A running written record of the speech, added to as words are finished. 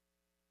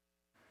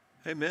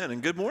Amen,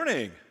 and good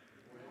morning.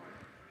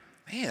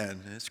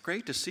 Man, it's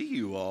great to see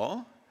you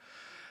all.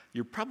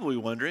 You're probably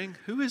wondering,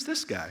 who is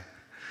this guy?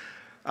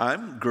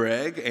 I'm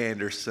Greg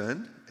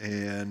Anderson,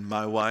 and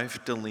my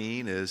wife,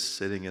 Delene, is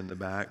sitting in the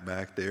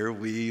back there.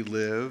 We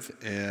live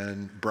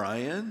in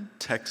Bryan,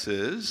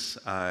 Texas.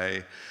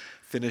 I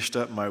finished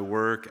up my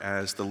work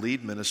as the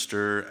lead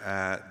minister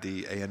at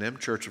the A&M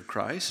Church of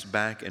Christ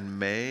back in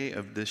May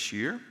of this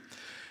year.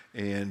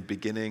 And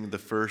beginning the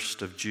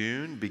 1st of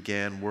June,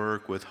 began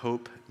work with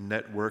Hope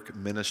Network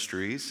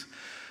Ministries.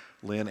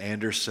 Lynn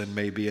Anderson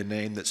may be a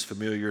name that's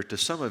familiar to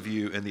some of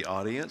you in the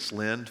audience.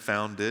 Lynn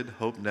founded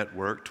Hope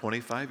Network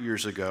 25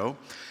 years ago.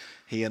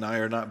 He and I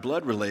are not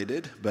blood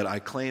related, but I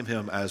claim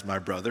him as my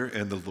brother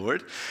in the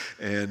Lord.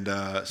 And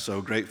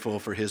so grateful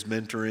for his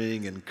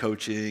mentoring and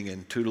coaching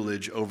and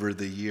tutelage over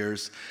the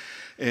years.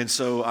 And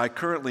so I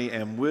currently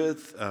am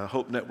with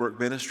Hope Network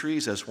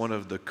Ministries as one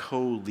of the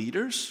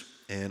co-leaders,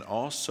 and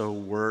also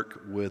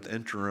work with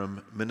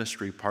Interim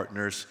Ministry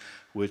Partners,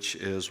 which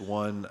is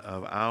one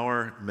of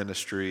our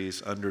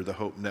ministries under the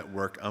Hope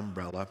Network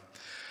umbrella.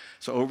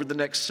 So over the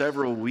next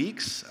several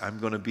weeks, I'm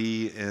going to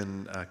be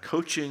in a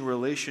coaching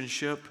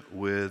relationship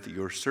with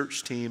your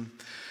search team.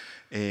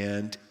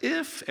 And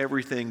if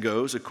everything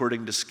goes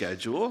according to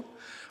schedule,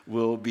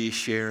 we'll be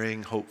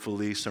sharing,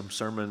 hopefully, some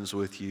sermons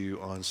with you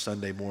on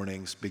Sunday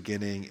mornings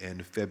beginning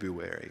in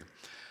February.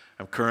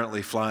 I'm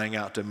currently flying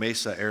out to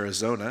Mesa,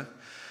 Arizona,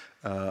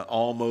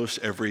 almost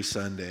every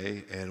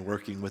Sunday, and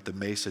working with the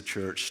Mesa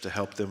Church to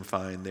help them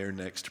find their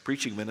next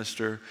preaching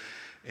minister.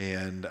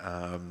 And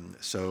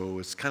so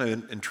it's kind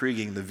of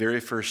intriguing. The very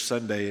first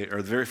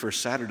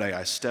Saturday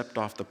I stepped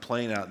off the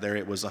plane out there,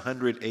 it was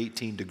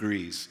 118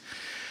 degrees.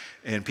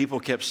 And people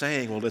kept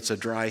saying, well, it's a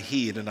dry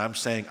heat. And I'm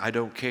saying, I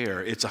don't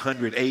care. It's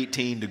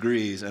 118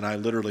 degrees. And I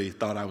literally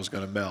thought I was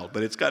going to melt.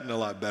 But it's gotten a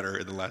lot better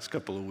in the last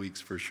couple of weeks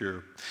for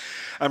sure.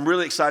 I'm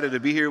really excited to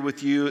be here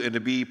with you and to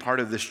be part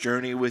of this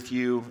journey with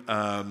you.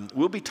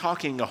 We'll be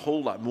talking a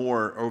whole lot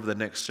more over the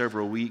next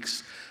several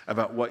weeks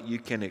about what you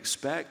can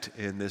expect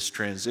in this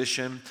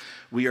transition.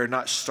 We are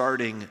not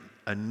starting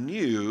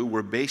anew.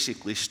 We're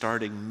basically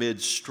starting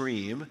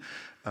midstream.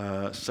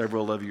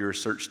 Several of your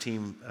search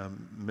team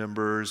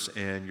members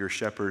and your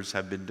shepherds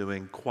have been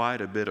doing quite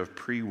a bit of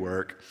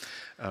pre-work.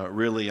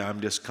 Really,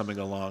 I'm just coming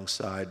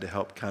alongside to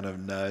help kind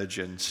of nudge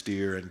and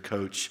steer and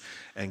coach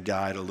and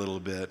guide a little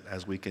bit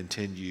as we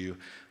continue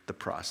the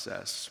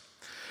process.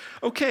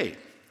 Okay,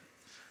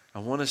 I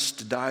want us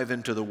to dive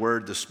into the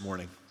Word this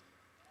morning.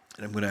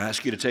 And I'm going to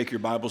ask you to take your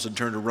Bibles and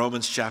turn to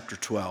Romans chapter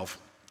 12.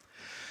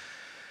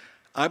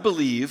 I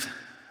believe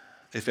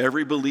if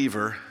every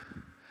believer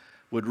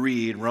would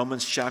read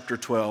Romans chapter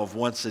 12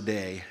 once a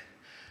day,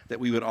 that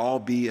we would all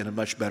be in a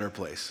much better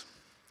place.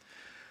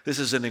 This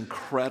is an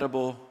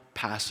incredible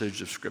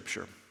passage of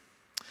Scripture.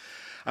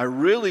 I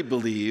really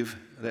believe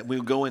that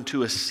we go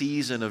into a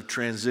season of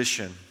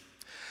transition,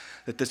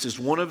 that this is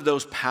one of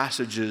those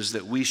passages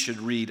that we should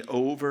read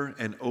over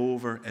and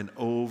over and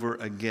over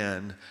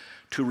again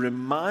to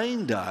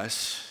remind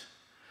us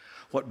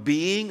what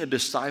being a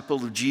disciple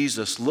of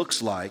Jesus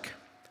looks like,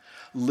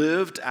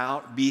 lived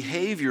out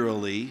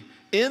behaviorally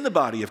in the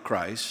body of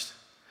Christ,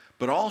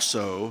 but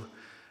also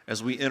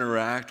as we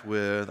interact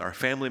with our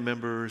family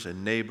members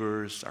and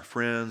neighbors, our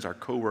friends, our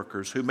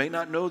coworkers who may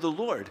not know the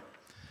Lord.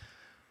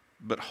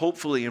 But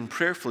hopefully and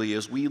prayerfully,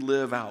 as we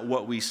live out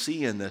what we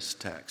see in this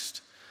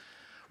text,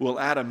 we'll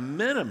at a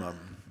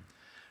minimum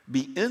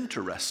be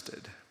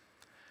interested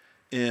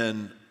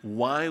in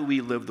why we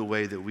live the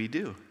way that we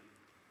do,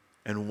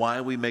 and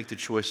why we make the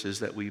choices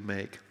that we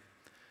make,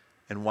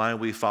 and why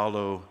we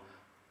follow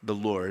the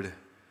Lord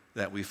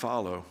that we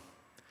follow.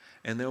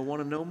 And they'll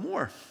want to know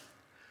more.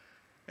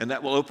 And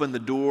that will open the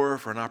door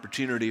for an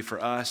opportunity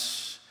for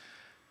us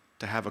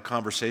to have a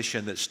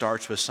conversation that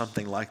starts with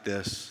something like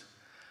this.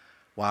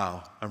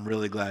 Wow, I'm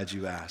really glad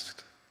you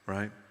asked,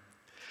 right?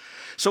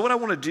 So what I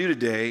want to do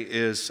today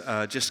is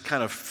just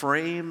kind of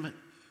frame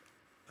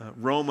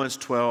Romans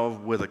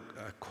 12 with a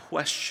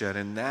question,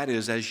 and that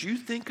is, as you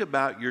think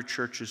about your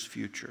church's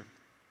future,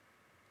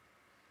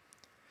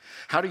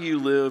 how do you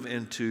live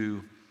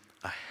into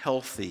a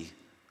healthy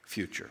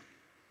future?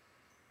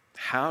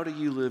 How do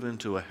you live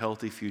into a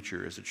healthy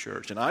future as a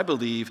church? And I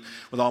believe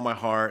with all my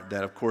heart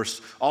that, of course,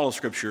 all of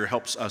Scripture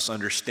helps us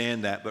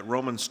understand that, but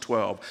Romans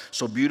 12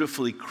 so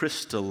beautifully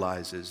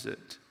crystallizes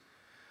it.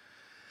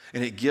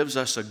 And it gives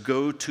us a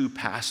go-to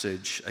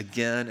passage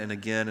again and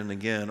again and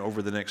again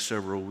over the next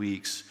several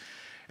weeks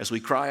as we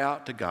cry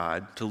out to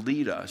God to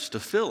lead us, to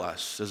fill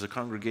us as a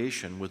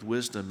congregation with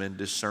wisdom and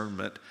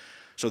discernment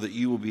so that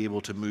you will be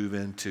able to move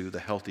into the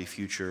healthy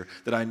future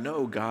that I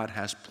know God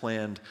has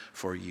planned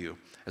for you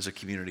as a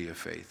community of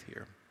faith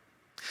here.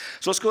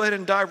 So let's go ahead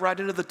and dive right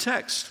into the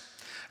text.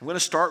 I'm going to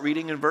start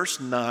reading in verse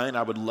 9.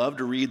 I would love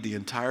to read the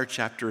entire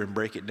chapter and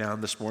break it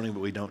down this morning, but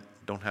we don't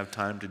have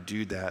time to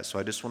do that. So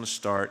I just want to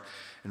start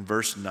in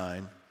verse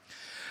 9.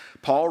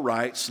 Paul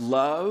writes,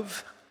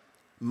 "Love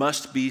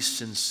must be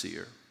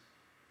sincere.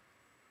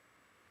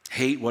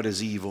 Hate what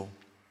is evil.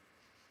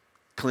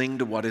 Cling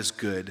to what is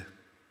good.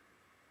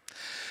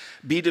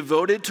 Be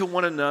devoted to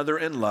one another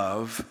in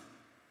love.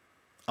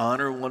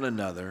 Honor one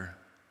another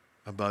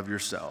above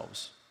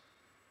yourselves.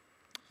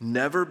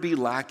 Never be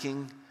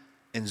lacking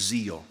in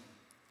zeal,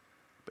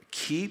 but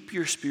keep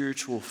your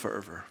spiritual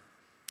fervor,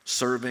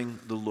 serving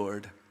the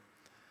Lord.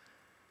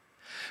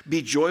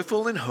 Be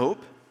joyful in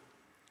hope,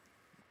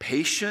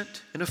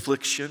 patient in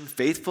affliction,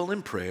 faithful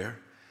in prayer.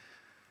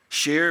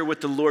 Share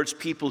with the Lord's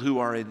people who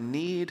are in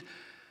need.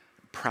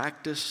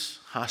 Practice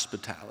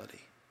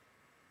hospitality.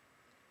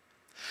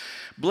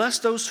 Bless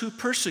those who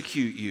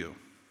persecute you.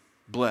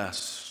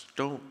 Bless,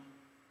 don't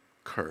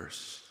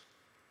curse.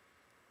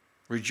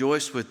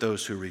 Rejoice with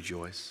those who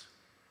rejoice.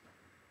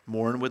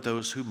 Mourn with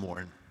those who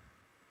mourn.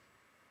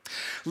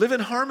 Live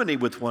in harmony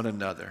with one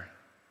another.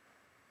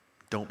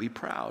 Don't be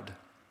proud,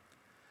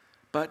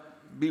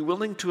 but be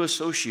willing to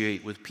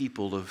associate with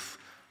people of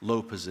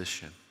low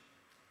position.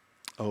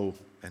 Oh,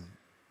 and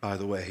by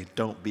the way,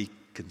 don't be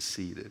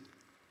conceited.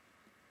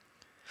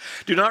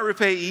 Do not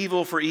repay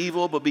evil for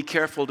evil, but be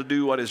careful to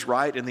do what is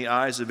right in the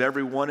eyes of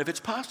everyone if it's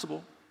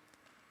possible.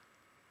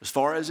 As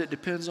far as it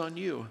depends on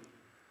you,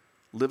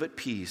 live at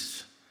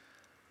peace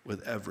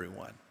with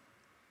everyone.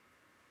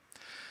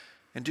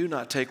 And do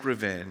not take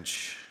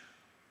revenge,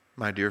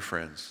 my dear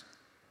friends,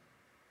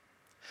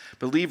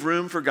 but leave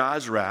room for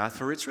God's wrath,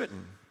 for it's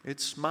written,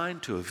 "It's mine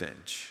to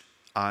avenge.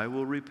 I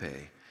will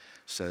repay,"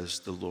 says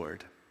the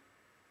Lord.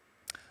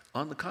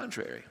 On the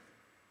contrary,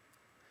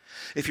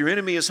 if your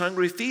enemy is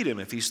hungry, feed him.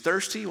 If he's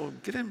thirsty, well,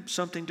 get him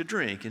something to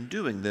drink. In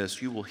doing this,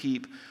 you will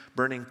heap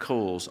burning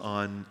coals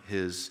on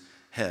his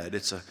head.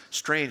 It's a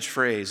strange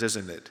phrase,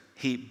 isn't it?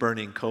 Heap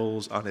burning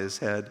coals on his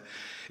head.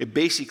 It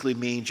basically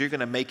means you're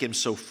going to make him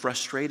so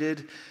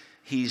frustrated,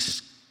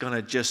 he's going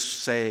to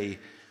just say,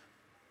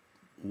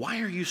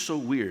 "Why are you so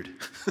weird?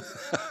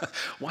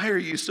 Why are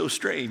you so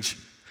strange?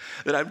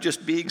 That I'm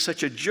just being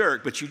such a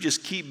jerk, but you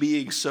just keep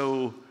being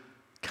so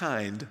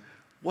kind.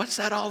 What's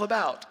that all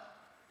about?"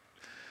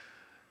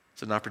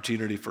 It's an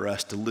opportunity for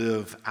us to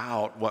live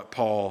out what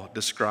Paul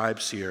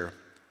describes here.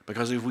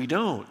 Because if we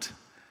don't,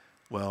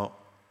 well,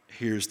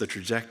 here's the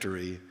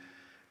trajectory.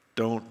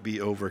 Don't be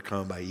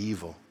overcome by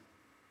evil.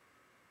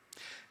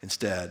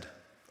 Instead,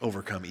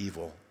 overcome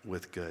evil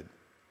with good.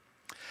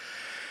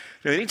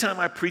 Now, anytime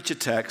I preach a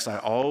text, I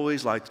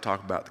always like to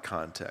talk about the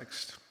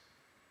context.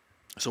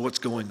 So what's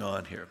going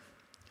on here?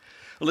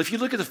 Well, if you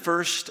look at the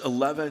first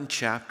 11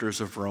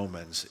 chapters of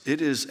Romans,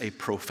 it is a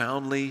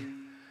profoundly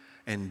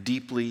and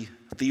deeply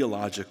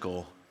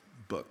theological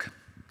book.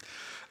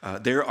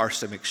 There are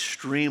some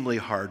extremely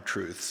hard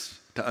truths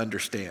to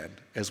understand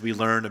as we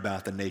learn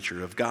about the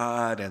nature of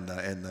God and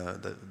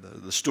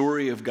the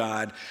story of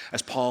God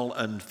as Paul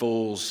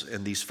unfolds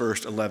in these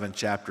first 11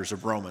 chapters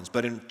of Romans.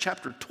 But in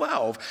chapter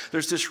 12,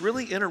 there's this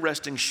really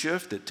interesting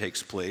shift that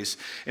takes place,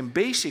 and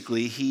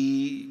basically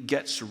he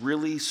gets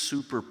really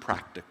super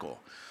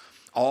practical.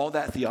 All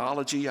that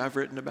theology I've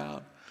written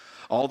about,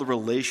 all the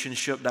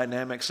relationship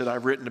dynamics that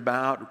I've written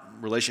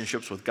about,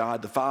 relationships with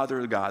God the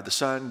Father, God the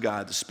Son,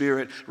 God the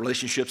Spirit,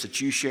 relationships that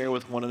you share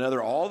with one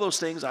another, all those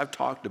things I've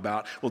talked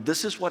about. Well,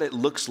 this is what it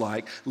looks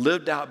like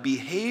lived out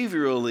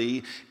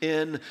behaviorally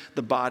in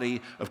the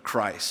body of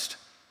Christ.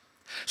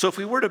 So if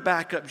we were to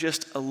back up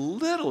just a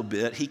little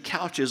bit, he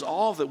couches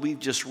all that we've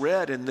just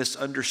read in this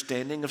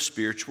understanding of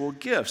spiritual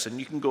gifts. And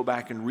you can go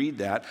back and read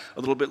that a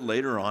little bit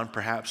later on,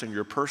 perhaps in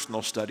your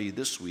personal study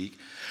this week.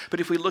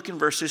 But if we look in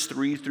verses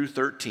 3 through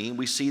 13,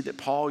 we see that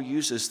Paul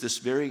uses this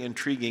very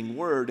intriguing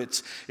word.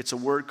 It's a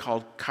word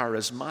called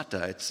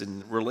charismata. It's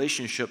in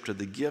relationship to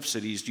the gifts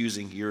that he's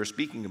using here,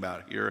 speaking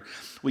about here.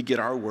 We get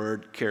our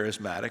word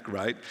charismatic,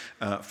 right,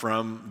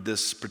 from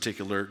this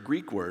particular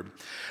Greek word.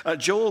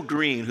 Joel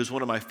Green, who's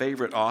one of my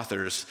favorite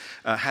authors,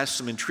 has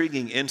some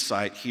intriguing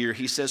insight here.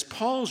 He says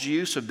Paul's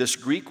use of this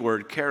Greek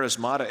word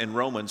charismata in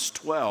Romans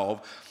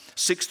 12,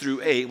 6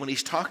 through 8, when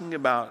he's talking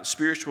about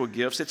spiritual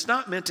gifts, it's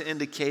not meant to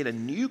indicate a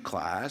new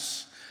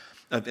class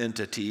of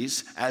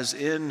entities, as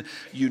in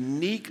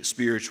unique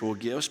spiritual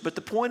gifts, but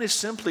the point is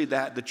simply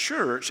that the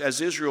church,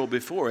 as Israel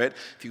before it,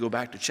 if you go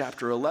back to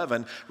chapter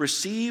 11,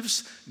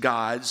 receives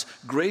God's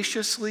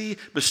graciously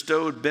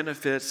bestowed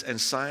benefits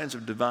and signs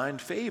of divine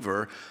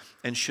favor,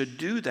 and should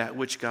do that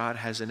which God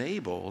has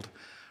enabled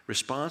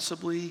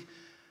responsibly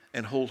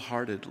and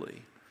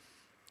wholeheartedly.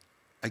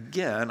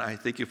 Again, I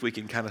think if we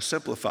can kind of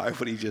simplify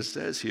what he just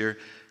says here,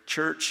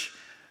 church,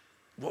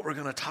 what we're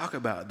going to talk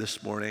about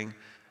this morning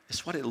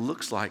is what it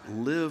looks like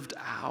lived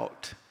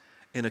out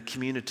in a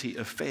community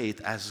of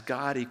faith as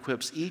God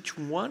equips each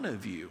one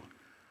of you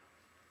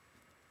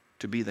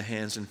to be the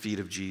hands and feet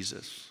of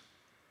Jesus.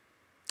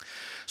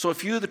 So a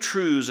few of the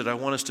truths that I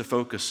want us to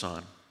focus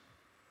on,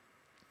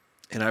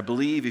 and I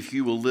believe if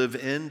you will live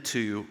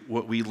into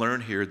what we learn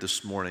here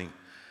this morning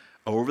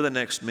over the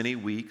next many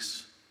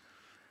weeks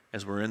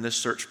as we're in this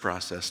search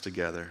process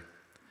together,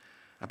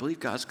 I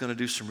believe God's going to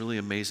do some really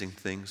amazing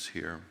things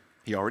here.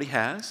 He already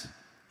has.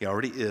 He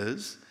already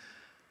is.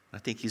 I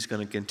think he's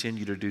going to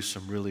continue to do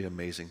some really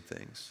amazing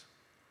things.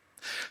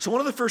 So one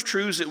of the first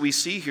truths that we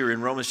see here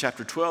in Romans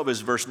chapter 12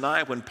 is verse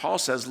 9 when Paul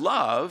says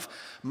love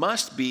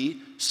must be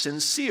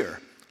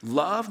sincere.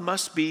 Love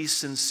must be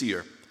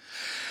sincere.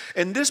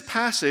 In this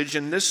passage,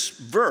 in this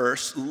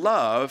verse,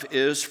 love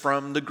is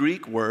from the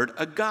Greek word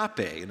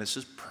agape. And this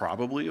is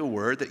probably a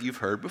word that you've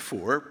heard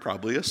before,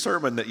 probably a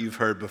sermon that you've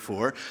heard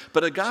before.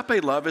 But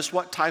agape love is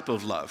what type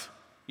of love?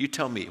 You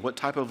tell me, what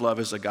type of love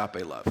is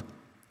agape love?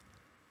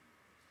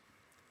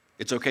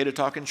 It's okay to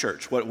talk in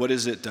church. What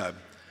is it?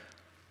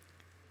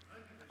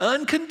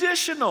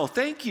 Unconditional.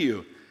 Thank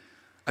you.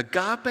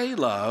 Agape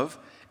love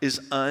is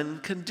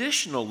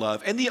unconditional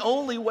love. And the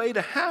only way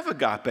to have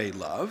agape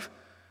love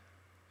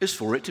is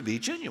for it to be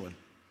genuine,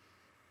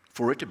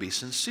 for it to be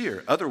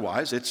sincere.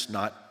 Otherwise, it's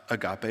not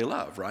agape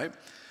love, right?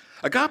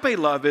 Agape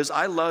love is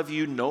I love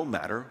you no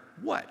matter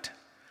what.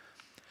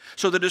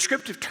 So the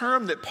descriptive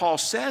term that Paul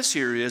says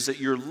here is that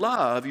your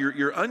love,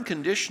 your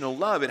unconditional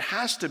love, it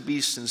has to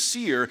be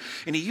sincere.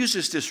 And he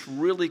uses this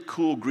really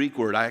cool Greek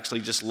word. I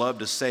actually just love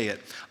to say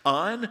it.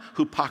 An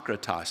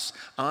hypokritos.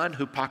 An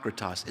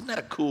hypokritos. Isn't that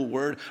a cool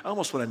word? I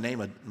almost want to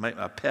name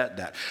a pet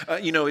that.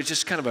 It's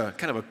just kind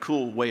of a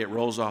cool way it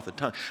rolls off the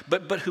tongue.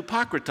 But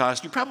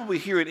hypokritos, you probably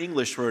hear an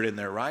English word in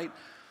there, right?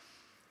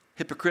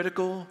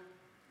 Hypocritical,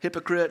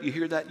 hypocrite. You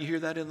hear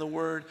that in the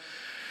word?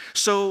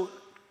 So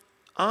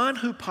an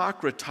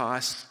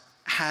hypokritos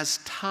has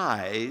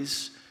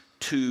ties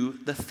to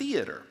the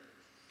theater.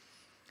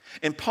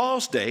 In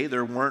Paul's day,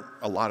 there weren't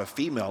a lot of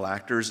female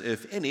actors,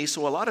 if any,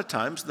 so a lot of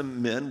times the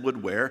men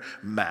would wear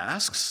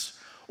masks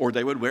or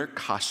they would wear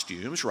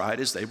costumes, right,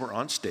 as they were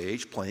on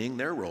stage playing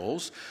their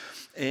roles.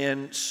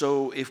 And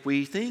so if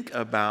we think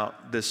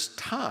about this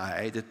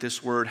tie that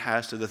this word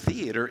has to the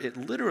theater, it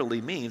literally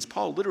means,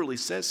 Paul literally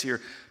says here,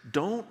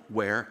 don't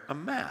wear a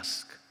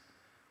mask.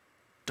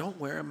 Don't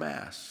wear a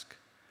mask.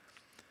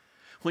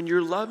 When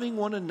you're loving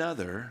one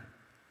another,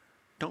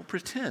 don't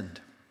pretend.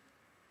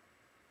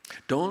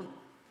 Don't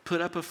put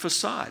up a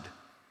facade.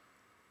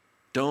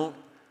 Don't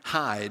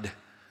hide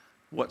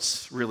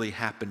what's really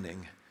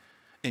happening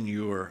in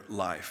your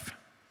life.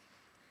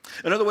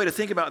 Another way to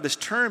think about this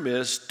term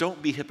is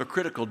don't be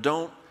hypocritical.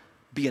 Don't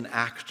be an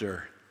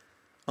actor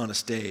on a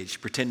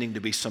stage pretending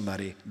to be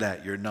somebody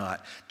that you're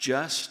not.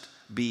 Just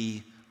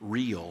be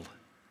real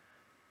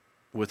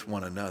with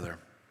one another.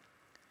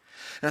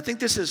 And I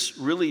think this is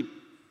really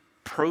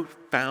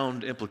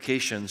profound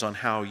implications on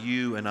how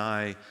you and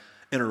I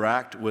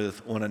interact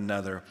with one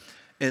another.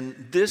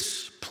 In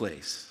this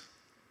place,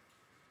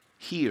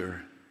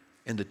 here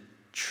in the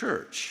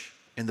church,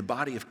 in the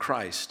body of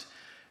Christ,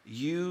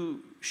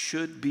 you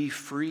should be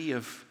free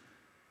of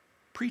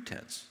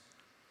pretense.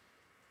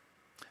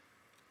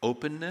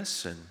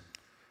 Openness and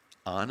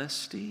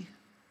honesty,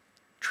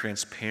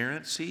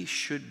 transparency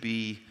should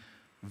be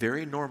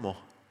very normal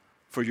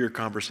for your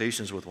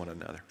conversations with one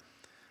another.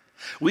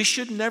 We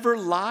should never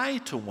lie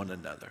to one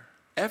another,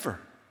 ever.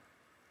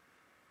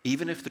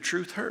 Even if the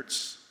truth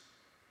hurts,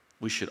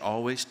 we should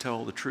always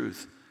tell the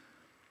truth.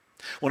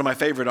 One of my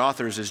favorite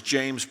authors is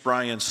James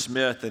Bryan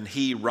Smith, and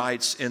he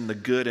writes in The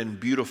Good and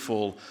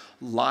Beautiful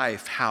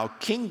Life how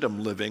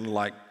kingdom living,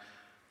 like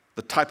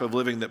the type of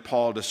living that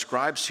Paul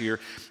describes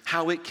here,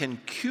 how it can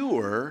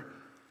cure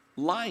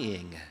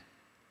lying,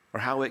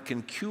 or how it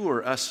can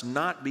cure us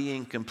not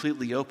being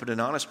completely open and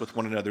honest with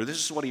one another.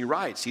 This is what he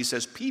writes. He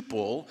says,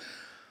 people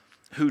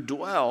who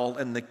dwell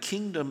in the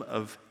kingdom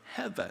of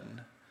heaven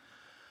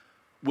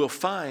will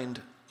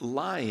find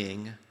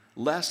lying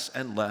less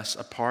and less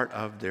a part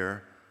of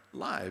their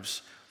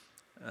lives.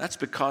 That's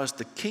because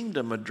the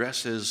kingdom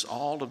addresses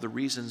all of the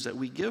reasons that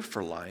we give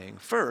for lying.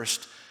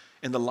 First,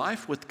 in the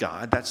life with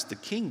God, that's the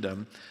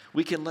kingdom,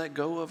 we can let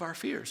go of our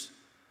fears.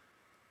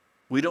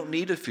 We don't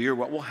need to fear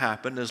what will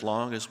happen as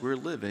long as we're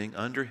living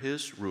under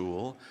His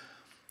rule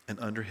and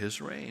under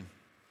His reign.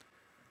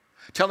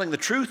 Telling the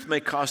truth may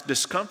cause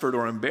discomfort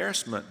or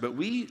embarrassment, but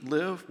we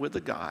live with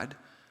a God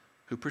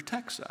who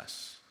protects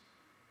us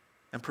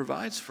and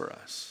provides for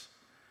us.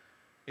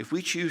 If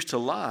we choose to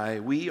lie,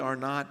 we are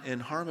not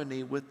in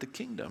harmony with the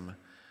kingdom,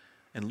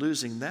 and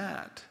losing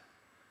that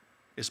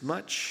is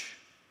much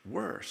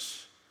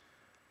worse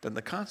than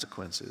the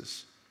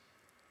consequences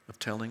of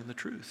telling the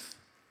truth.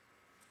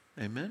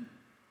 Amen?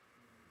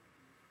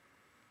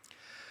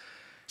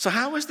 So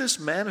how is this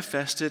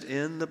manifested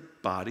in the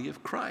body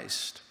of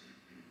Christ?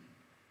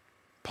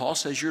 Paul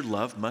says your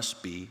love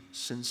must be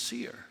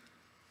sincere.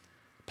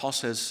 Paul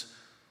says,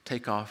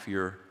 take off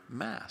your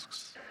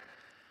masks.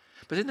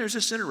 But then there's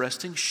this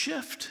interesting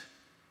shift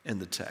in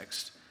the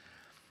text.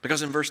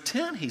 Because in verse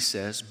 10 he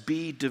says,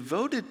 be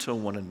devoted to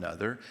one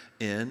another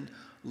in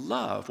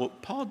love. Well,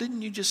 Paul,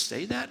 didn't you just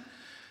say that?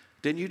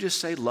 Didn't you just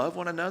say love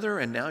one another?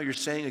 And now you're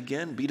saying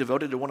again, be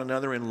devoted to one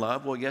another in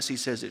love? Well, yes, he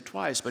says it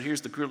twice. But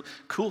here's the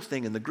cool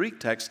thing in the Greek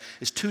text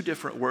is two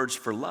different words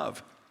for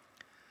love.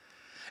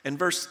 In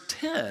verse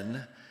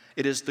 10,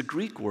 it is the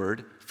Greek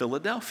word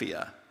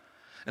Philadelphia.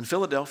 And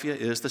Philadelphia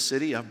is the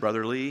city of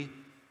brotherly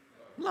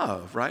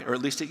love, right? Or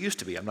at least it used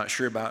to be. I'm not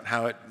sure about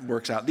how it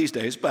works out these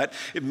days, but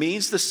it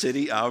means the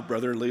city of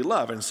brotherly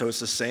love. And so it's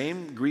the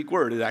same Greek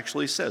word. It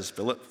actually says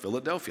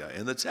Philadelphia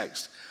in the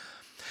text.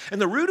 And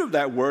the root of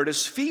that word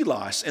is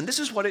philos. And this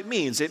is what it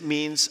means. It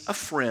means a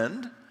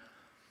friend,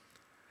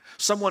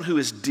 Someone who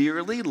is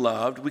dearly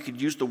loved, we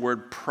could use the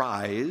word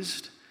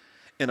prized,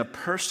 in a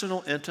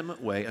personal,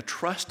 intimate way, a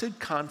trusted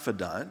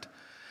confidant,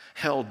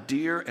 held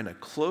dear in a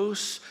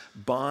close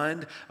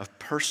bond of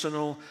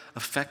personal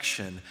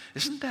affection.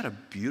 Isn't that a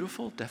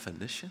beautiful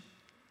definition?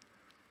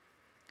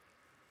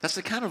 That's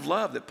the kind of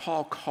love that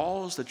Paul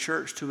calls the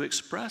church to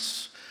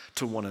express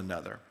to one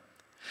another.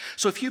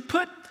 So if you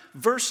put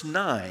verse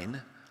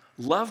 9,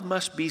 love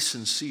must be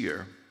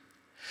sincere,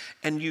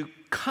 and you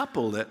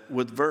couple it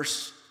with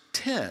verse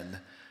 10,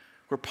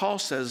 where Paul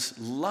says,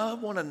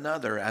 love one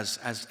another as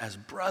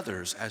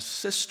brothers, as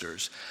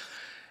sisters.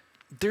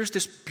 There's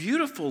this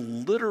beautiful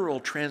literal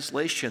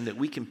translation that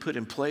we can put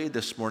in play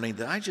this morning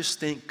that I just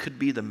think could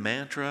be the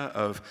mantra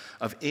of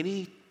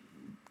any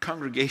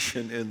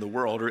congregation in the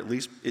world, or at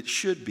least it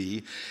should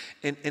be.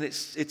 And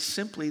it's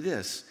simply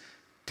this: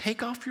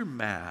 take off your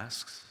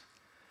masks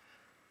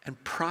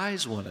and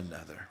prize one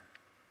another.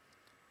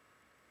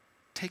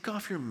 Take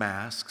off your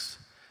masks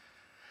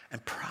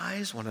and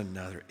prize one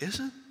another.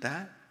 Isn't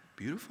that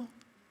beautiful?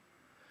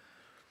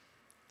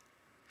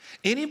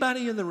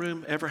 Anybody in the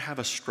room ever have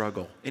a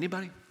struggle?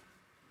 Anybody?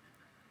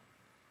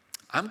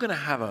 I'm going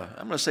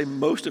to say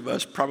most of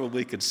us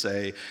probably could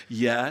say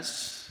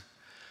yes.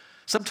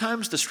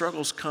 Sometimes the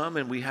struggles come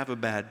and we have a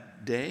bad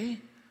day.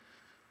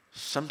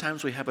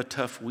 Sometimes we have a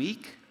tough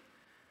week.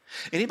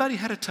 Anybody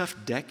had a tough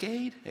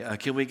decade?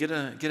 Can we get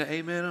an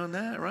amen on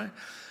that, right?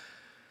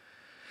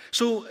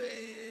 So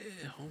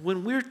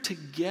when we're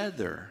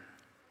together,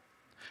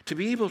 to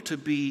be able to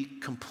be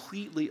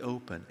completely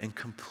open and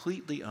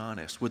completely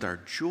honest with our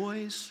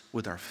joys,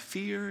 with our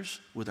fears,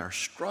 with our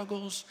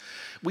struggles,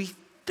 we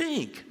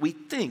think,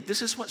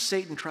 this is what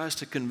Satan tries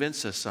to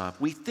convince us of.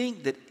 We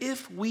think that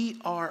if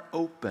we are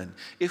open,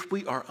 if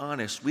we are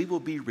honest, we will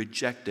be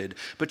rejected.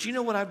 But you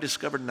know what I've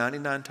discovered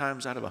 99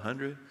 times out of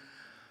 100?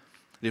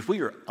 If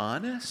we are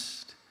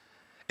honest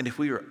and if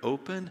we are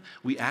open,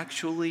 we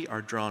actually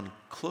are drawn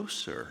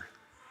closer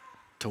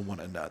to one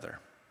another.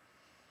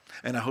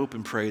 And I hope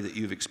and pray that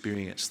you've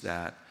experienced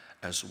that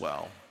as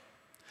well.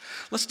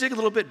 Let's dig a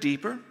little bit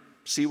deeper,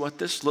 see what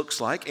this looks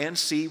like, and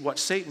see what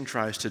Satan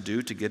tries to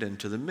do to get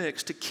into the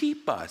mix to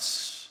keep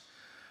us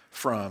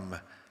from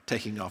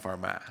taking off our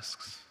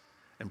masks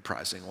and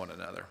prizing one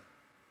another.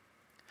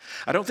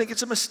 I don't think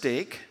it's a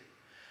mistake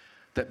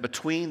that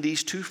between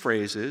these two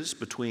phrases,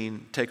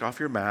 between take off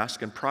your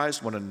mask and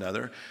prize one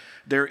another,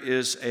 there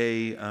is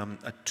a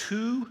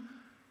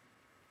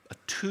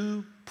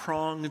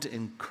two-pronged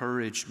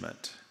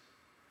encouragement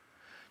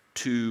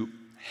to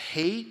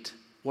hate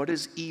what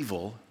is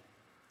evil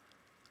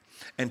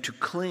and to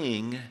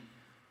cling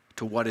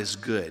to what is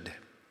good.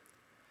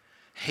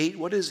 Hate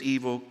what is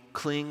evil,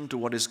 cling to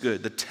what is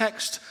good. The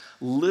text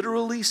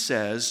literally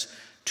says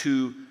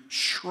to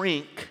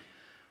shrink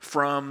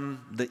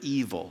from the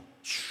evil.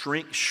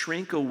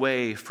 Shrink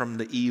away from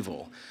the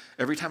evil.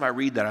 Every time I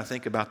read that, I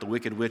think about the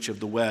Wicked Witch of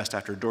the West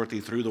after Dorothy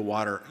threw the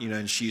water,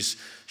 and she's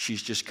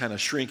just kind of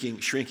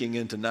shrinking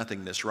into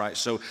nothingness, right?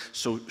 So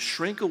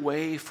shrink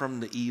away from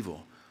the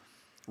evil.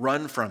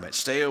 Run from it.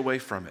 Stay away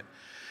from it.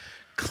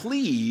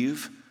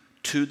 Cleave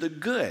to the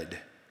good.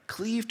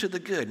 Cleave to the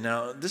good.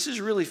 Now, this is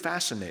really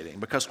fascinating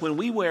because when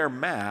we wear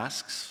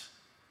masks,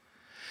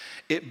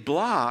 it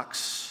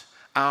blocks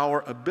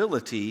our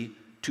ability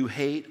to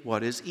hate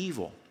what is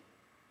evil.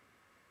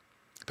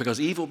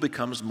 Because evil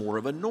becomes more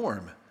of a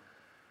norm.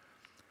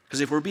 Because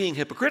if we're being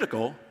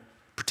hypocritical,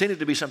 pretending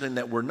to be something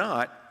that we're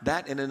not,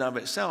 that in and of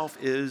itself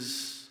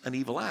is an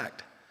evil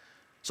act.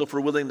 So if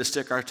we're willing to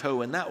stick our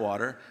toe in that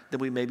water,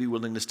 then we may be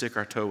willing to stick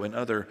our toe in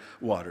other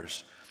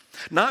waters.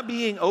 Not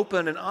being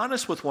open and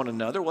honest with one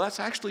another, well, that's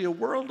actually a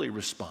worldly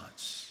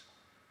response.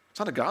 It's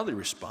not a godly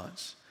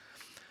response.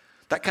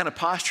 That kind of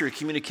posture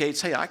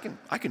communicates, hey, I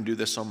can do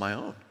this on my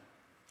own.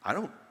 I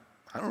don't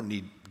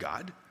need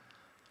God.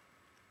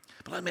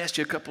 But let me ask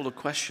you a couple of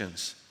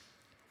questions.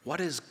 What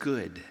is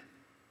good?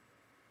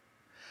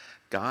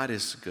 God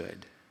is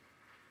good.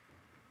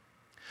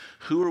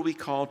 Who are we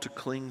called to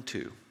cling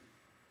to?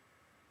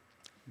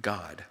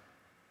 God.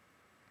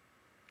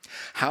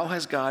 How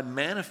has God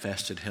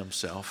manifested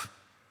himself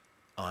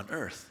on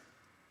earth?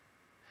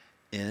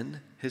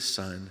 In his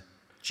Son,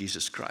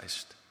 Jesus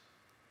Christ.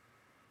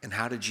 And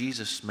how did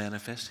Jesus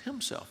manifest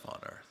himself on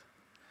earth?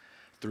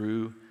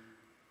 Through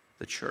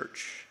the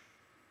church.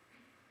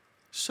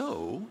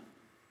 So,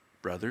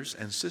 brothers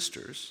and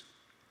sisters,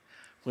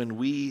 when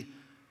we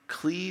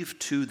cleave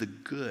to the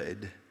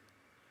good,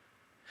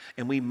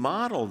 and we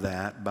model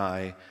that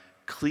by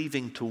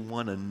cleaving to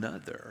one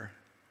another,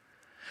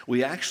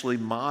 we actually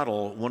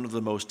model one of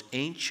the most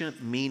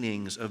ancient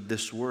meanings of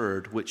this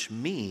word, which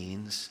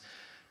means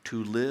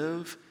to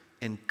live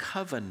in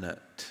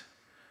covenant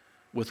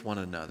with one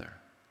another.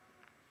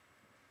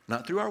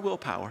 Not through our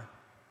willpower,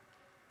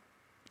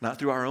 not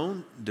through our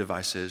own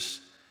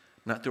devices,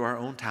 not through our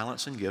own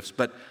talents and gifts,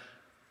 but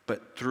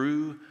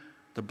through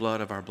the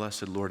blood of our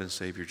blessed Lord and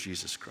Savior,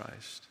 Jesus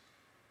Christ.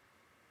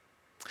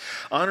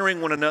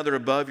 Honoring one another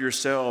above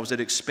yourselves, it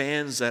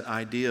expands that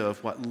idea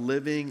of what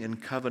living in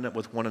covenant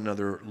with one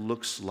another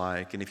looks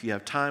like. And if you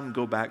have time,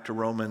 go back to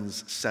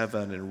Romans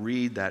 7 and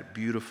read that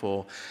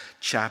beautiful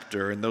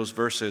chapter. In those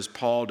verses,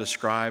 Paul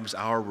describes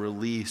our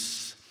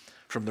release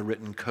from the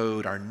written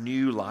code, our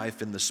new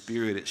life in the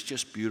Spirit. It's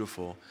just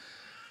beautiful.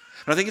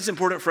 And I think it's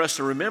important for us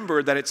to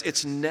remember that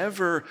it's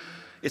never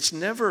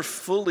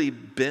fully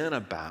been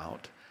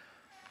about.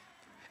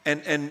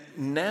 And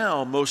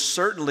now, most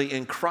certainly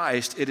in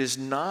Christ, it is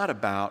not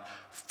about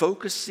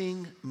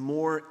focusing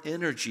more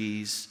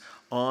energies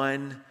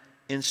on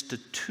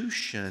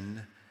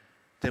institution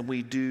than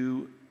we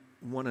do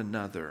one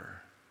another.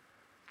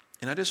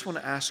 And I just want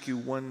to ask you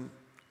one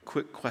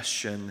quick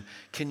question.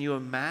 Can you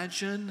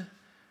imagine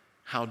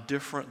how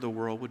different the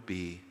world would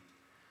be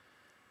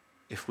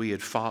if we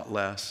had fought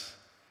less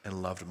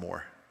and loved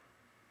more?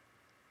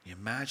 Can you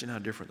imagine how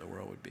different the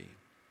world would be?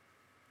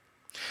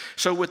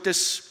 So with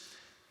this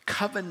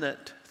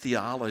covenant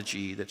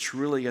theology that's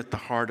really at the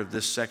heart of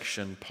this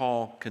section,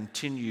 Paul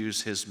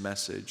continues his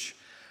message.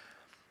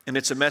 And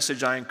it's a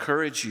message I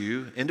encourage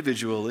you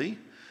individually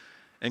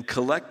and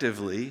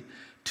collectively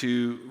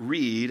to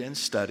read and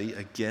study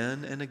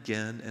again and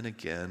again and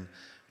again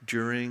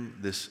during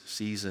this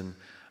season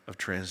of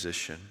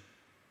transition.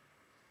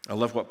 I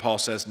love what Paul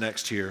says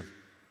next here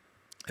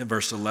in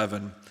verse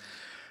 11.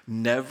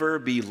 Never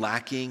be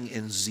lacking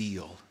in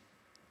zeal,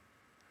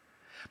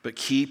 but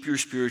keep your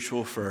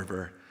spiritual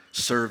fervor,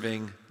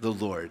 serving the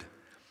Lord.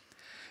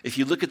 If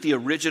you look at the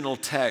original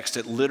text,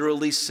 it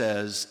literally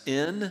says,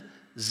 in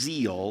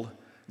zeal,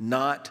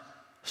 not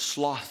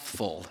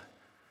slothful,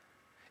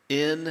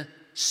 in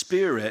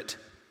spirit,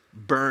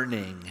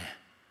 burning,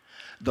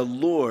 the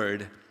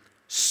Lord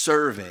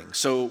serving.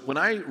 So when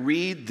I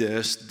read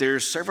this,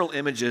 there's several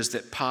images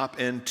that pop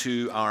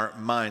into our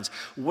minds.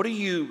 What do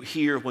you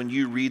hear when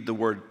you read the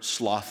word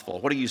slothful?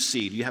 What do you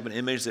see? Do you have an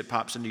image that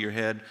pops into your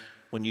head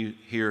when you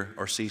hear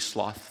or see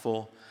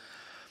slothful?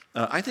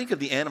 I think of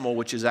the animal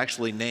which is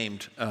actually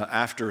named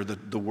after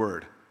the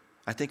word.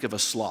 I think of a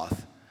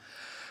sloth.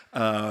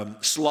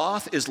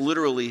 Sloth is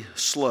literally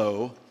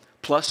slow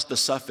plus the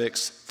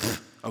suffix,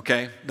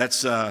 okay?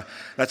 That's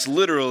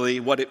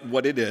literally what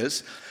it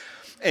is.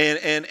 And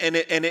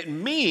it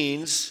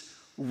means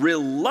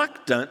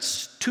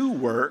reluctance to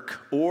work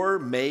or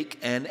make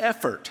an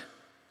effort.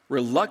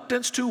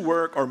 Reluctance to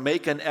work or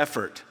make an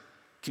effort.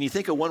 Can you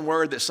think of one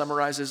word that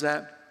summarizes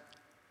that?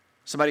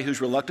 Somebody who's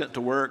reluctant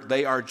to work,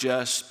 they are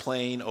just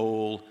plain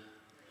old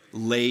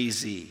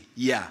lazy.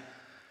 Yeah,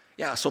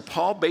 so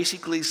Paul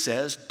basically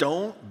says,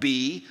 don't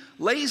be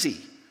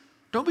lazy.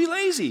 Don't be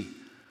lazy.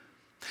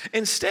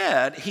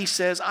 Instead, he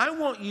says, I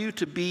want you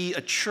to be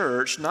a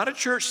church, not a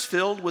church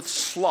filled with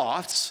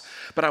sloths,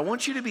 but I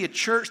want you to be a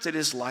church that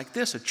is like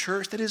this, a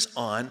church that is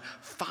on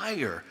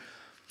fire.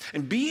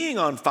 And being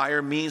on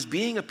fire means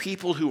being a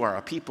people who are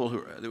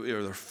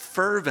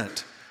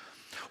fervent,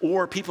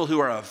 or people who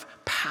are of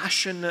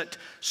passionate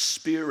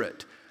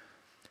spirit.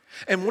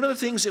 And one of the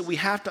things that we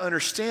have to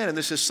understand, and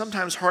this is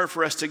sometimes hard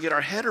for us to get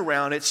our head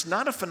around, it's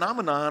not a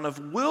phenomenon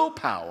of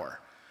willpower.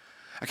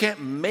 I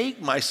can't make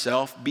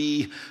myself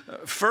be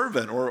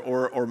fervent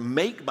or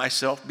make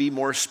myself be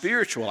more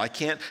spiritual. I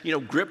can't,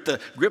 grip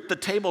the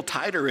table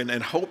tighter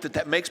and hope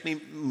that makes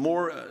me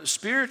more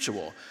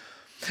spiritual.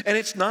 And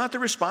it's not the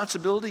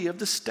responsibility of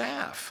the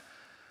staff.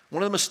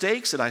 One of the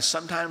mistakes that I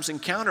sometimes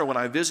encounter when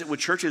I visit with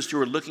churches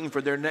who are looking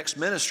for their next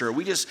minister,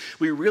 we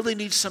really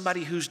need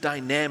somebody who's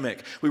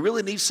dynamic. We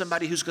really need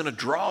somebody who's going to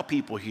draw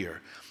people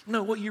here.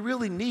 No, what you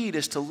really need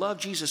is to love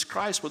Jesus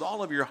Christ with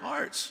all of your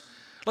hearts.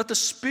 Let the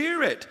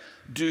Spirit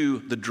do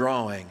the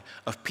drawing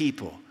of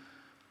people.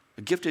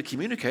 A gifted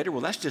communicator,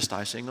 well, that's just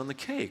icing on the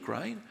cake,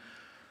 right?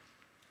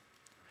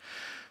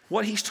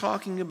 What he's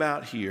talking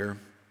about here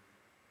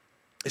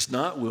is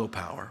not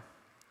willpower.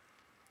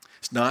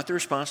 It's not the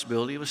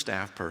responsibility of a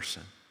staff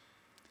person.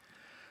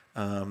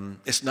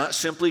 It's not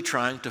simply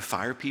trying to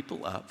fire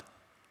people up.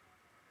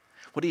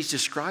 What he's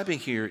describing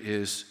here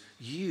is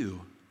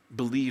you,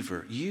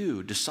 believer,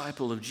 you,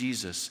 disciple of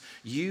Jesus,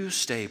 you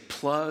stay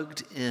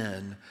plugged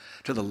in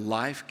to the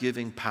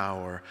life-giving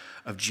power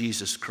of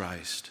Jesus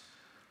Christ.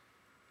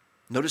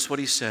 Notice what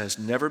he says,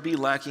 never be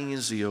lacking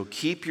in zeal,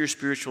 keep your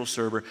spiritual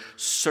fervor,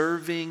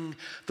 serving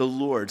the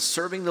Lord.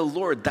 Serving the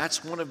Lord,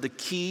 that's one of the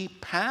key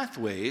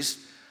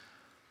pathways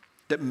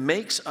that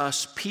makes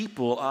us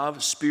people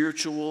of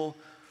spiritual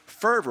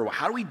fervor. Well,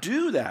 how do we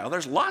do that? Well,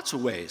 there's lots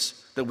of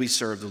ways that we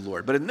serve the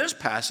Lord. But in this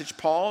passage,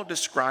 Paul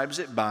describes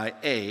it by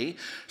A,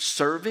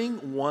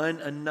 serving one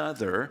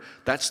another,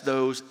 that's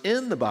those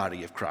in the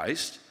body of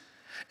Christ,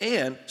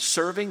 and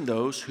serving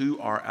those who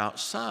are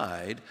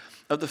outside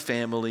of the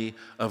family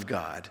of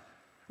God.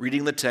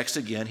 Reading the text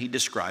again, he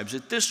describes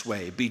it this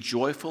way, be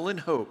joyful in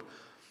hope,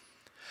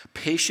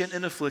 patient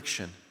in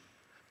affliction,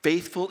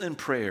 faithful in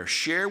prayer,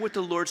 share with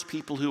the Lord's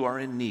people who are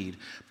in need,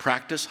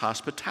 practice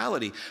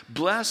hospitality,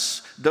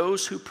 bless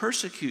those who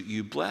persecute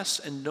you, bless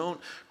and don't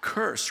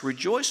curse,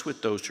 rejoice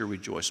with those who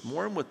rejoice,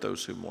 mourn with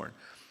those who mourn,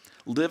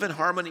 live in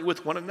harmony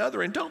with one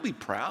another, and don't be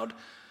proud,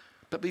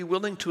 but be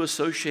willing to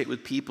associate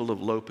with people of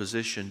low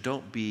position.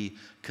 Don't be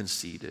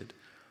conceited.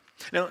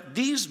 Now,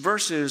 these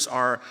verses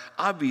are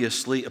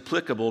obviously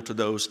applicable to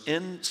those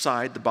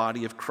inside the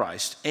body of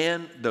Christ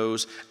and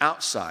those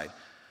outside.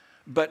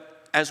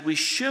 But as we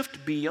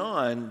shift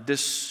beyond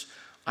this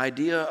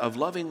idea of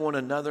loving one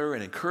another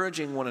and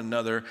encouraging one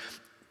another,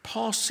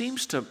 Paul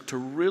seems to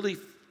really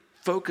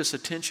focus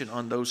attention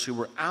on those who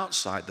were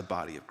outside the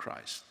body of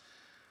Christ.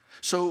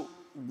 So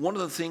one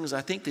of the things I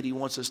think that he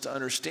wants us to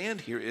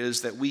understand here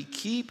is that we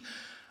keep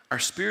our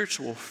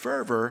spiritual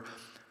fervor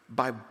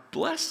by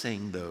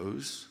blessing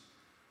those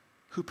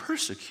who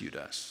persecute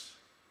us.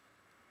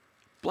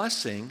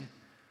 Blessing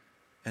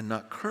and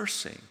not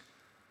cursing,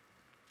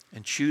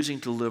 and choosing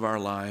to live our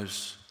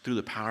lives through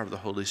the power of the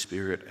Holy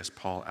Spirit, as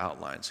Paul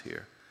outlines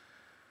here.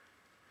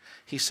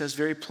 He says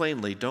very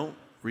plainly, don't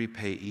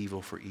repay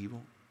evil for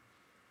evil.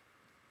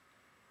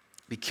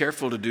 Be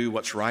careful to do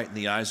what's right in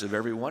the eyes of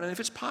everyone, and if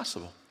it's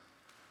possible,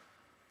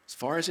 as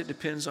far as it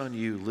depends on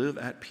you, live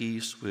at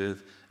peace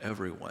with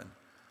everyone.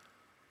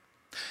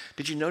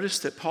 Did you notice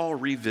that Paul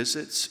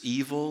revisits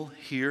evil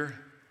here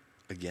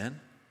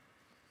again?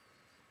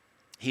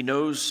 He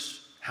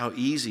knows how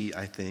easy,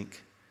 I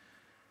think,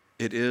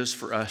 it is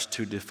for us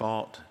to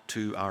default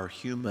to our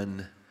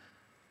human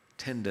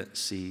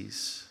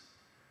tendencies.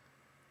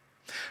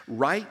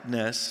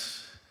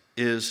 Rightness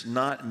is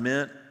not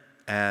meant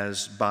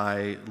as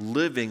by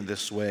living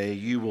this way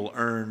you will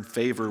earn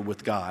favor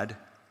with God.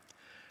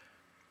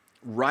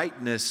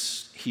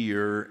 Rightness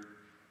here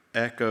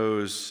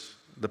echoes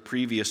the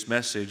previous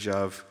message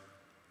of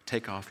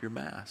take off your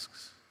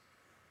masks.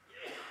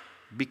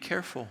 Be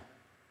careful.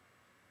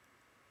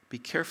 Be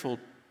careful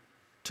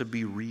to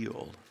be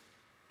real.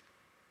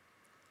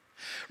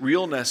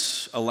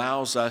 Realness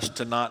allows us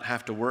to not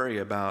have to worry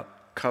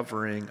about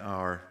covering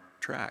our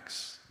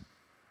tracks,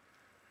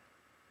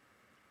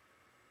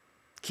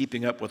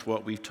 keeping up with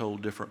what we've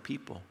told different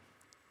people,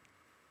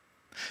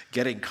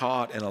 getting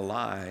caught in a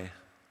lie,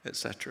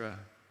 etc.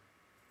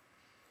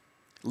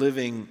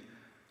 Living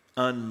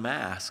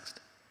unmasked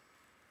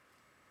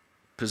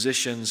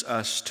positions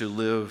us to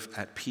live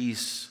at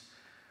peace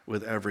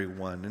with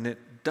everyone. And it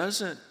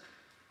doesn't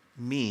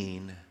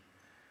mean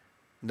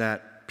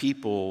that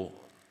people,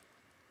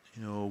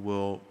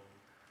 will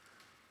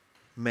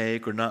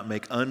make or not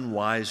make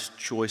unwise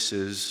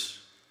choices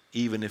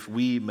even if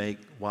we make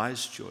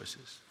wise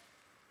choices.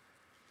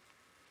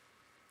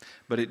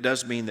 But it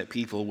does mean that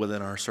people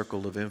within our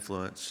circle of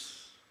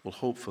influence will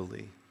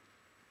hopefully,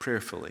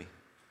 prayerfully,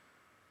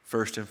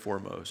 first and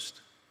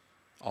foremost,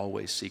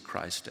 always see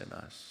Christ in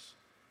us.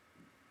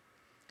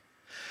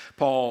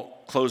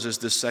 Paul closes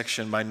this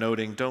section by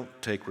noting, don't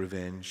take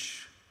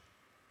revenge.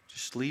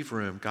 Just leave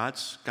room.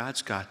 God's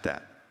got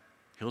that.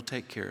 He'll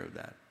take care of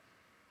that.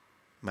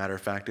 Matter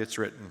of fact, it's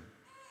written,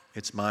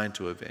 it's mine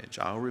to avenge.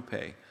 I'll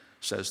repay,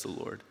 says the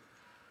Lord.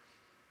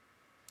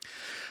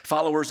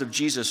 Followers of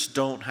Jesus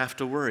don't have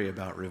to worry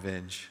about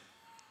revenge.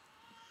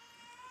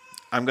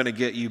 I'm going to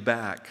get you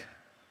back.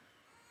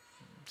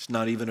 It's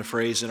not even a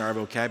phrase in our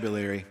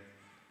vocabulary.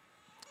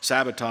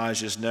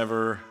 Sabotage is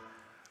never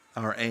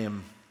our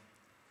aim.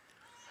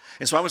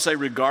 And so I would say,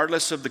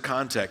 regardless of the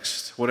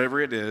context, whatever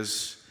it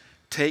is,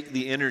 take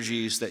the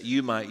energies that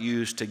you might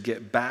use to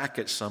get back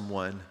at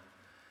someone,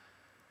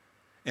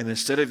 and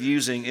instead of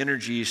using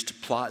energies to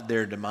plot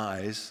their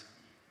demise,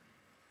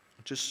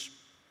 just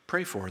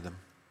pray for them.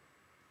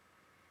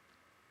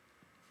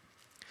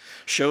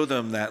 Show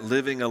them that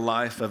living a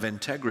life of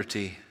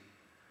integrity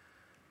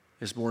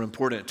is more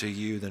important to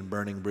you than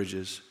burning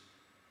bridges.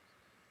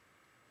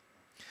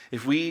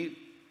 If we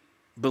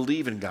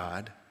believe in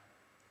God,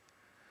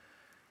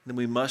 then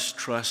we must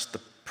trust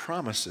the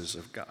promises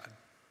of God.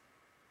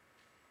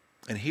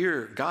 And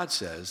here God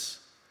says,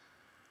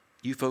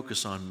 you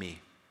focus on me.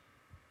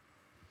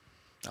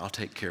 I'll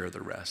take care of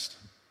the rest.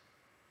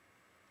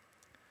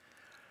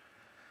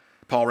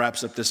 Paul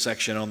wraps up this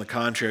section, on the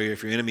contrary,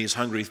 if your enemy is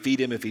hungry, feed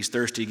him. If he's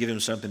thirsty, give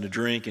him something to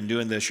drink. In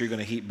doing this, you're going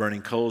to heap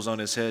burning coals on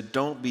his head.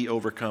 Don't be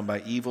overcome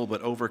by evil,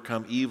 but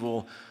overcome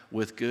evil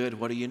with good.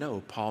 What do you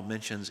know? Paul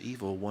mentions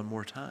evil one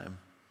more time.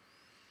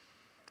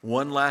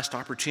 One last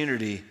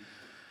opportunity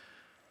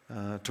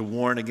to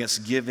warn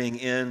against giving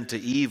in to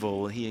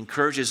evil. He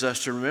encourages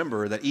us to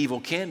remember that evil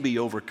can be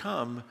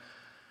overcome,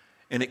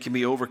 and it can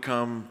be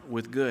overcome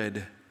with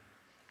good.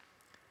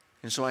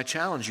 And so I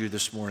challenge you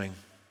this morning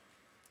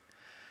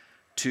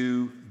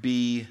to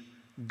be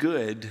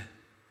good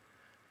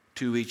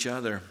to each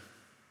other.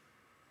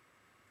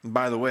 And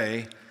by the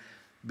way,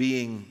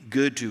 being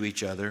good to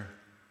each other,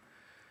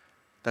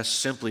 that's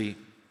simply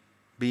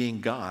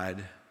being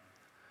God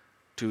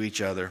to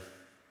each other.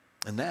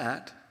 And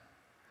that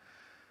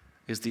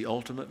is the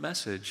ultimate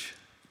message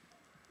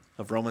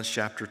of Romans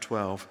chapter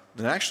 12.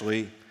 And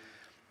actually,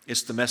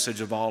 it's the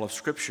message of all of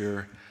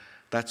Scripture.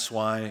 That's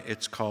why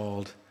it's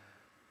called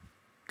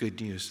good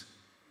news.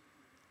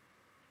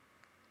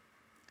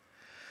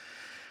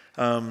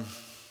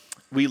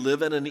 We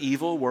live in an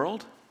evil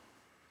world.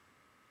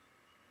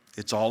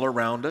 It's all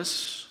around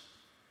us.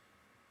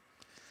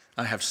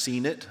 I have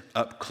seen it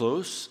up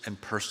close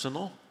and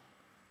personal,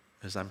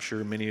 as I'm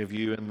sure many of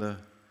you in the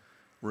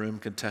room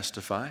can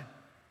testify.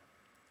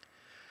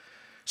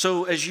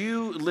 So as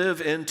you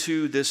live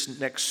into this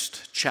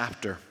next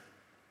chapter,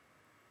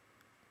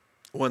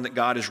 one that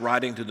God is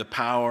writing through the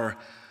power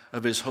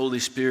of His Holy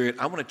Spirit,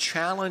 I want to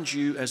challenge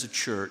you as a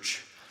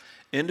church,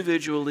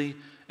 individually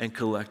and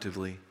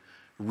collectively,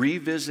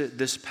 revisit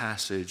this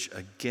passage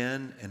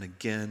again and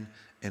again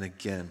and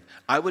again.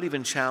 I would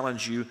even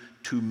challenge you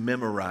to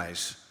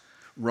memorize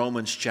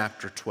Romans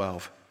chapter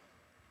 12.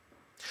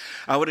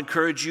 I would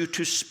encourage you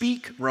to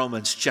speak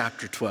Romans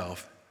chapter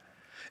 12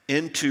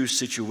 into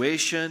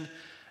situation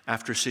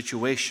after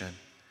situation.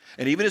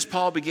 And even as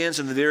Paul begins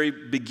in the very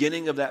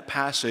beginning of that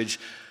passage,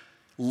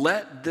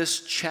 let this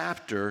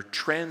chapter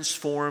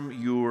transform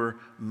your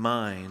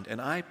mind.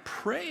 And I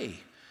pray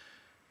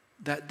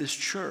that this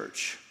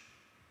church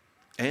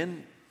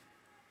and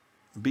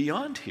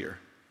beyond here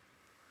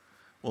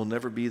will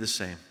never be the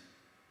same.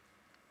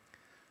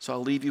 So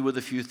I'll leave you with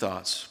a few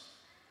thoughts.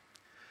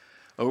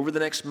 Over the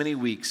next many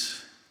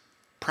weeks,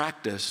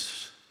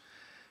 practice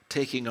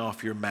taking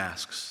off your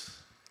masks.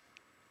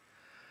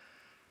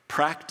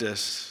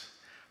 Practice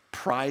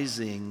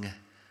prizing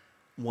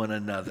one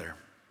another.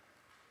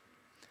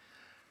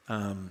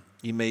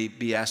 You may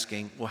be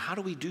asking, well, how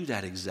do we do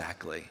that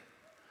exactly?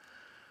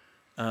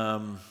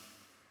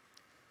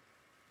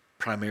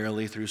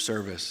 Primarily through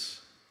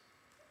service.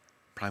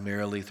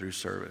 Primarily through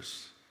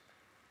service.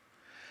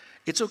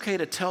 It's okay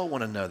to tell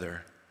one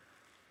another,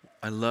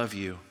 I love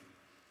you,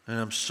 and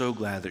I'm so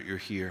glad that you're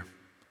here.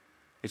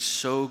 It's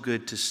so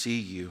good to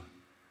see you.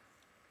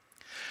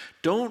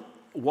 Don't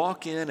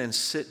walk in and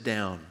sit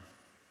down.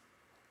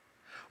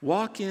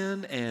 Walk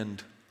in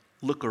and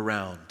look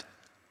around.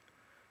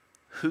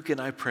 Who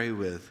can I pray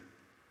with?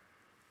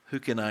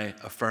 Who can I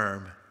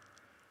affirm?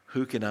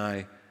 Who can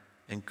I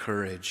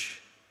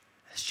encourage?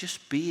 It's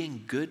just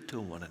being good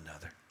to one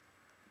another.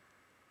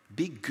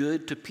 Be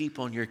good to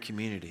people in your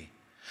community.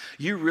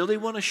 You really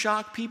want to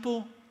shock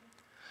people?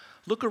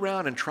 Look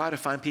around and try to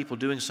find people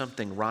doing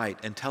something right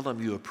and tell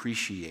them you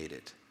appreciate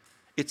it.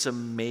 It's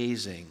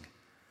amazing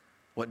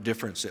what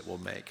difference it will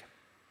make.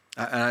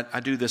 I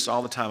do this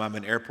all the time. I'm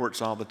in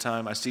airports all the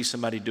time. I see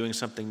somebody doing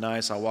something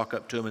nice. I'll walk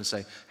up to them and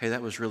say, hey,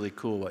 that was really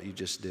cool what you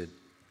just did.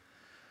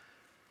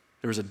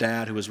 There was a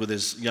dad who was with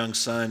his young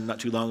son not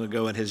too long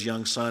ago, and his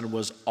young son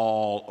was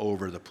all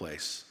over the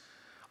place.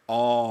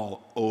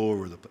 All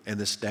over the place. And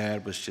this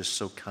dad was just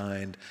so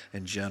kind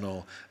and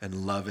gentle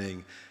and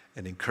loving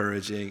and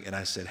encouraging. And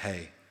I said,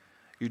 hey,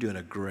 you're doing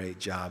a great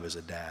job as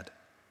a dad.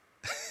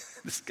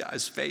 This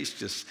guy's face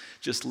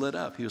just lit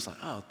up. He was like,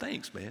 oh,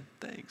 thanks, man,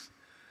 thanks.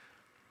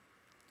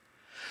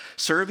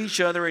 Serve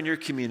each other in your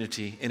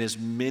community in as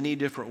many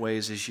different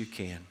ways as you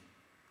can.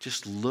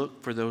 Just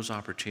look for those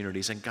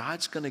opportunities, and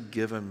God's going to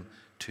give them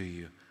to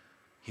you.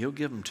 He'll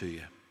give them to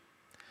you.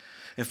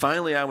 And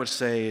finally, I would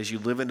say, as you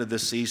live into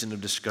this season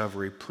of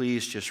discovery,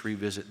 please just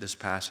revisit this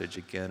passage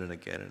again and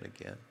again and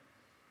again.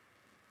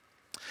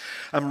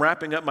 I'm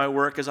wrapping up my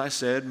work, as I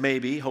said,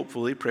 maybe,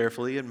 hopefully,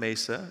 prayerfully in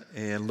Mesa,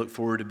 and look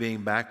forward to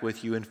being back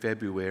with you in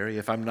February.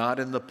 If I'm not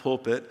in the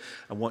pulpit,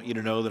 I want you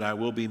to know that I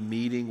will be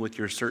meeting with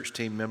your search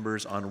team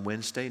members on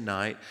Wednesday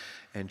night.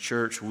 And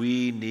church,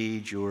 we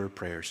need your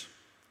prayers.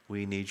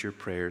 We need your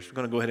prayers. We're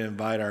going to go ahead and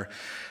invite our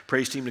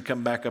praise team to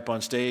come back up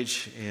on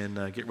stage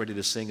and get ready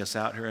to sing us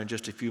out here in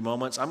just a few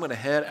moments. I'm going to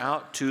head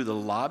out to the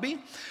lobby,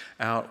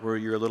 out where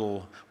your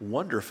little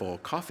wonderful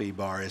coffee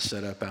bar is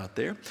set up out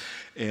there,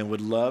 and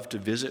would love to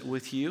visit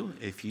with you.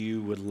 If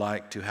you would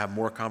like to have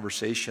more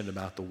conversation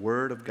about the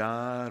Word of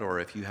God,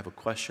 or if you have a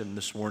question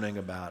this morning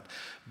about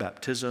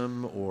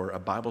baptism or a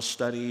Bible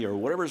study or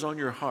whatever's on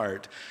your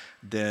heart,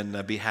 then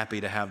I'd be happy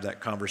to have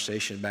that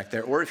conversation back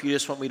there. Or if you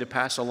just want me to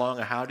pass along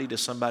a howdy to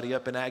somebody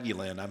up in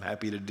Aggieland, I'm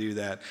happy to do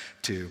that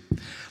too.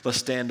 Let's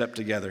stand up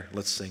together.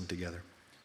 Let's sing together.